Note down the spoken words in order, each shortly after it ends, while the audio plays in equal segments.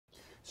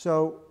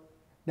So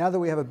now that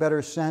we have a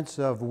better sense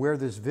of where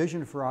this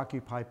vision for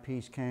Occupy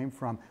Peace came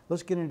from,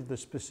 let's get into the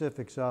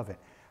specifics of it.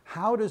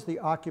 How does the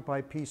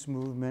Occupy Peace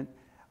movement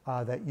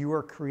that you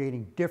are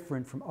creating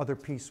different from other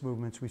peace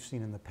movements we've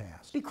seen in the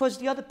past? Because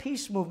the other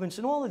peace movements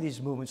and all of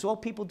these movements, all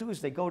people do is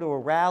they go to a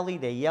rally,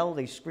 they yell,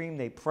 they scream,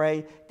 they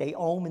pray, they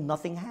ohm, and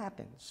nothing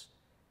happens.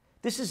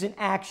 This is an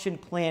action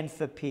plan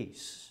for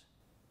peace.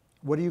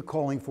 What are you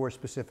calling for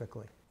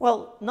specifically?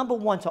 Well, number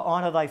one, to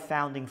honor thy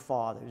founding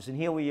fathers. And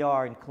here we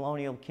are in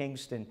colonial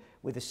Kingston,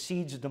 where the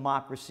seeds of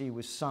democracy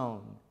was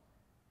sown.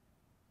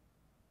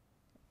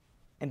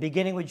 And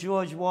beginning with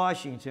George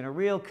Washington, a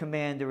real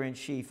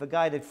commander-in-chief, a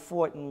guy that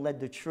fought and led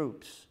the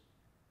troops.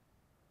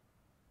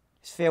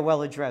 His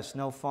farewell address,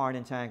 no foreign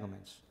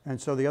entanglements.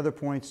 And so the other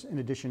points in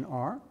addition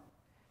are?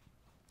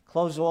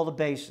 Close all the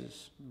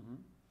bases.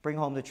 Bring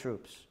home the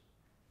troops.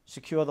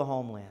 Secure the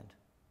homeland.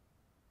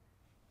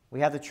 We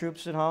have the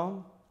troops at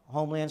home,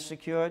 homeland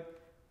secured.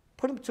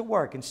 Put them to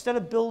work. Instead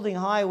of building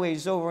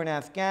highways over in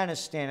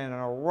Afghanistan and in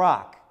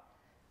Iraq,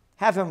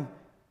 have them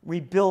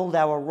rebuild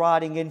our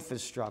rotting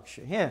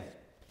infrastructure. Here,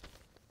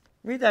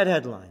 read that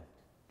headline.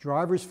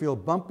 Drivers feel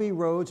bumpy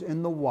roads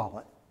in the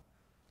wallet.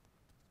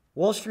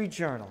 Wall Street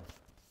Journal.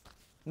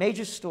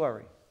 Major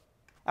story.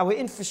 Our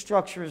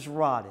infrastructure is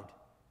rotted.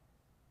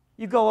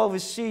 You go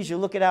overseas, you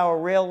look at our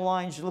rail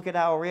lines, you look at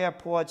our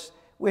airports,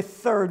 we're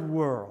third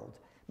world.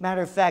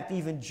 Matter of fact,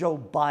 even Joe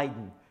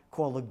Biden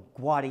called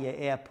LaGuardia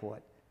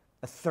Airport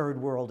a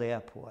third world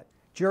airport.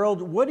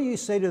 Gerald, what do you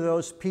say to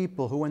those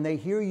people who, when they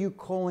hear you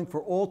calling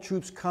for all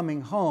troops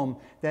coming home,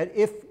 that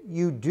if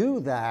you do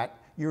that,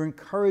 you're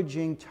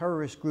encouraging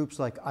terrorist groups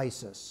like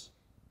ISIS?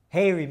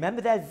 Hey,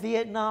 remember that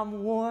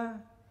Vietnam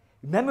War?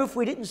 Remember if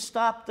we didn't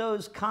stop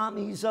those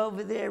commies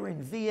over there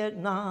in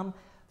Vietnam,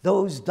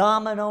 those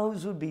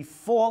dominoes would be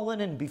falling,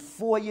 and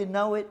before you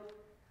know it,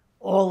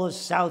 all of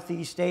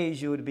Southeast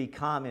Asia would be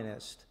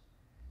communist.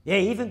 Yeah,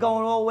 even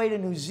going all the way to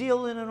New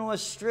Zealand and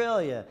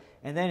Australia,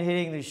 and then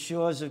hitting the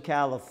shores of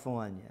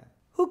California.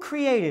 Who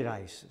created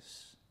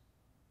ISIS?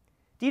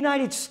 The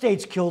United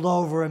States killed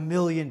over 1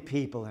 million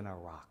people in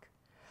Iraq,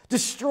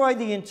 destroyed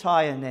the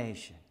entire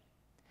nation.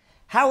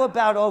 How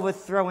about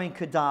overthrowing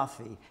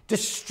Gaddafi,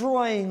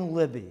 destroying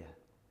Libya?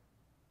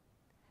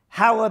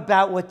 How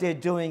about what they're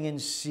doing in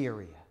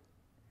Syria?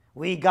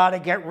 We got to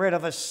get rid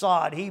of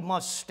Assad. He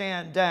must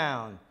stand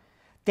down.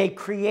 They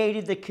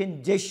created the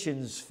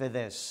conditions for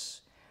this.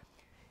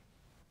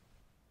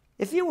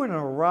 If you were an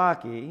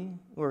Iraqi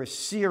or a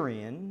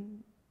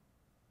Syrian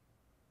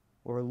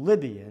or a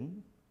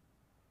Libyan,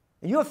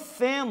 and your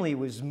family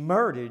was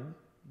murdered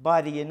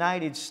by the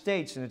United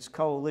States and its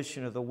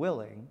coalition of the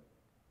willing,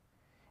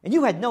 and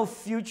you had no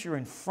future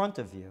in front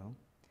of you,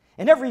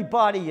 and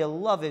everybody you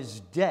love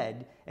is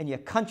dead, and your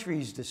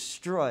country's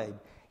destroyed,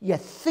 you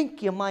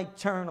think you might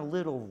turn a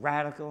little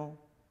radical?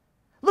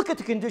 Look at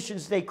the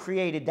conditions they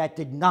created that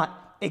did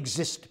not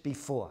exist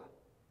before.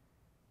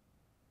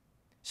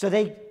 So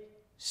they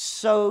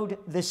sowed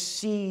the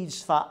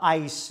seeds for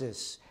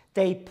ISIS.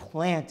 They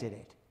planted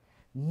it.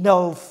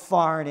 No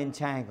foreign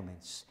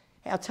entanglements.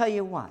 Hey, I'll tell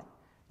you what.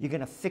 You're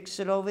going to fix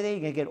it over there?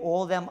 You're going to get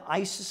all them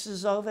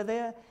ISISes over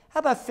there?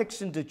 How about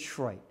fixing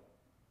Detroit?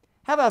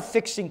 How about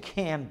fixing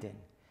Camden?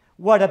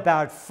 What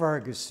about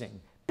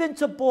Ferguson? Been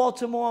to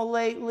Baltimore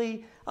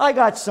lately? I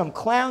got some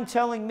clown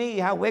telling me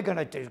how we're going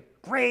to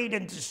degrade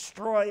and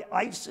destroy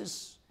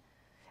ISIS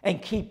and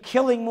keep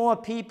killing more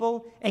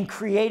people and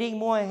creating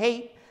more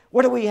hate.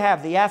 What do we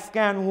have? The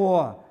Afghan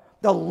War,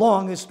 the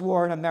longest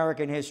war in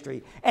American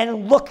history.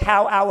 And look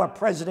how our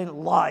president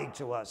lied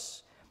to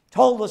us.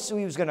 Told us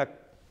he was going to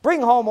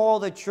bring home all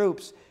the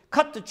troops,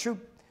 cut the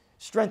troop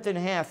strength in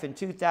half in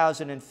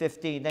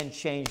 2015, then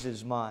changed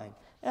his mind.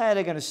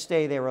 They're going to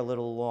stay there a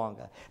little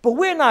longer. But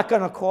we're not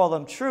going to call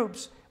them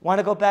troops. Want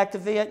to go back to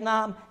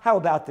Vietnam? How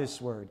about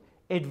this word?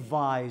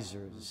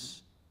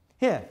 Advisors.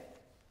 Here.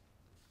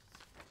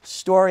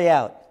 Story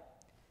out.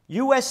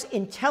 U.S.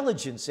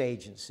 intelligence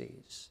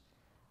agencies.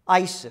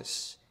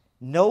 ISIS,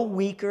 no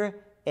weaker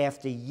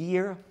after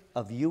year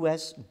of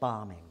U.S.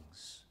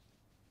 bombings.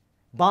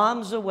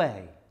 Bombs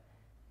away.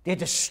 They're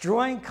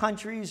destroying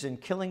countries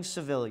and killing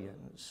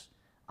civilians.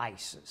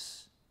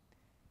 ISIS.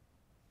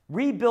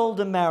 Rebuild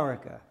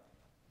America.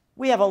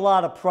 We have a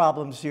lot of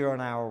problems here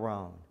on our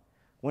own.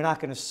 We're not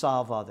going to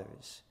solve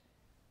others.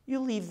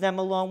 You leave them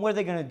alone. What are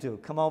they going to do?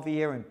 Come over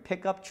here in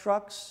pickup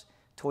trucks?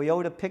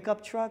 Toyota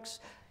pickup trucks?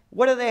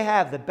 What do they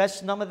have? The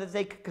best number that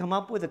they could come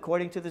up with,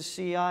 according to the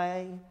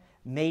CIA?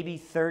 Maybe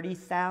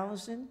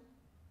 30,000?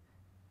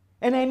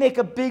 And they make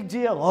a big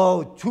deal.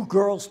 Oh, 2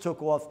 girls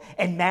took off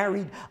and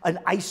married an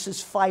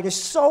ISIS fighter.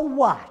 So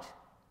what?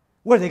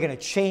 What, are they going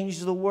to change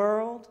the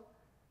world?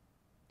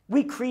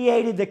 We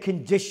created the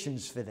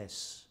conditions for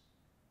this.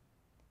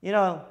 You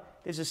know,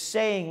 there's a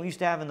saying we used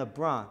to have in the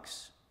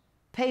Bronx.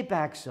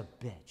 Payback's a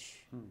bitch.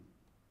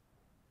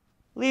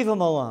 Leave them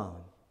alone.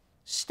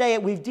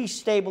 We've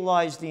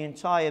destabilized the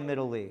entire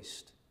Middle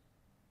East.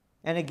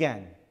 And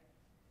again,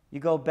 you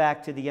go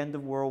back to the end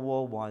of World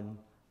War I,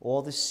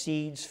 all the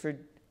seeds for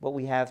what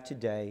we have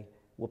today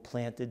were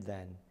planted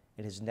then,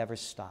 It has never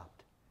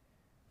stopped.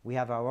 We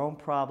have our own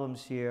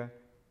problems here.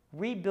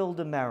 Rebuild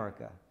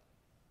America.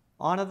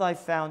 Honor thy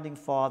founding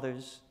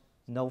fathers.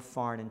 No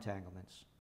foreign entanglements.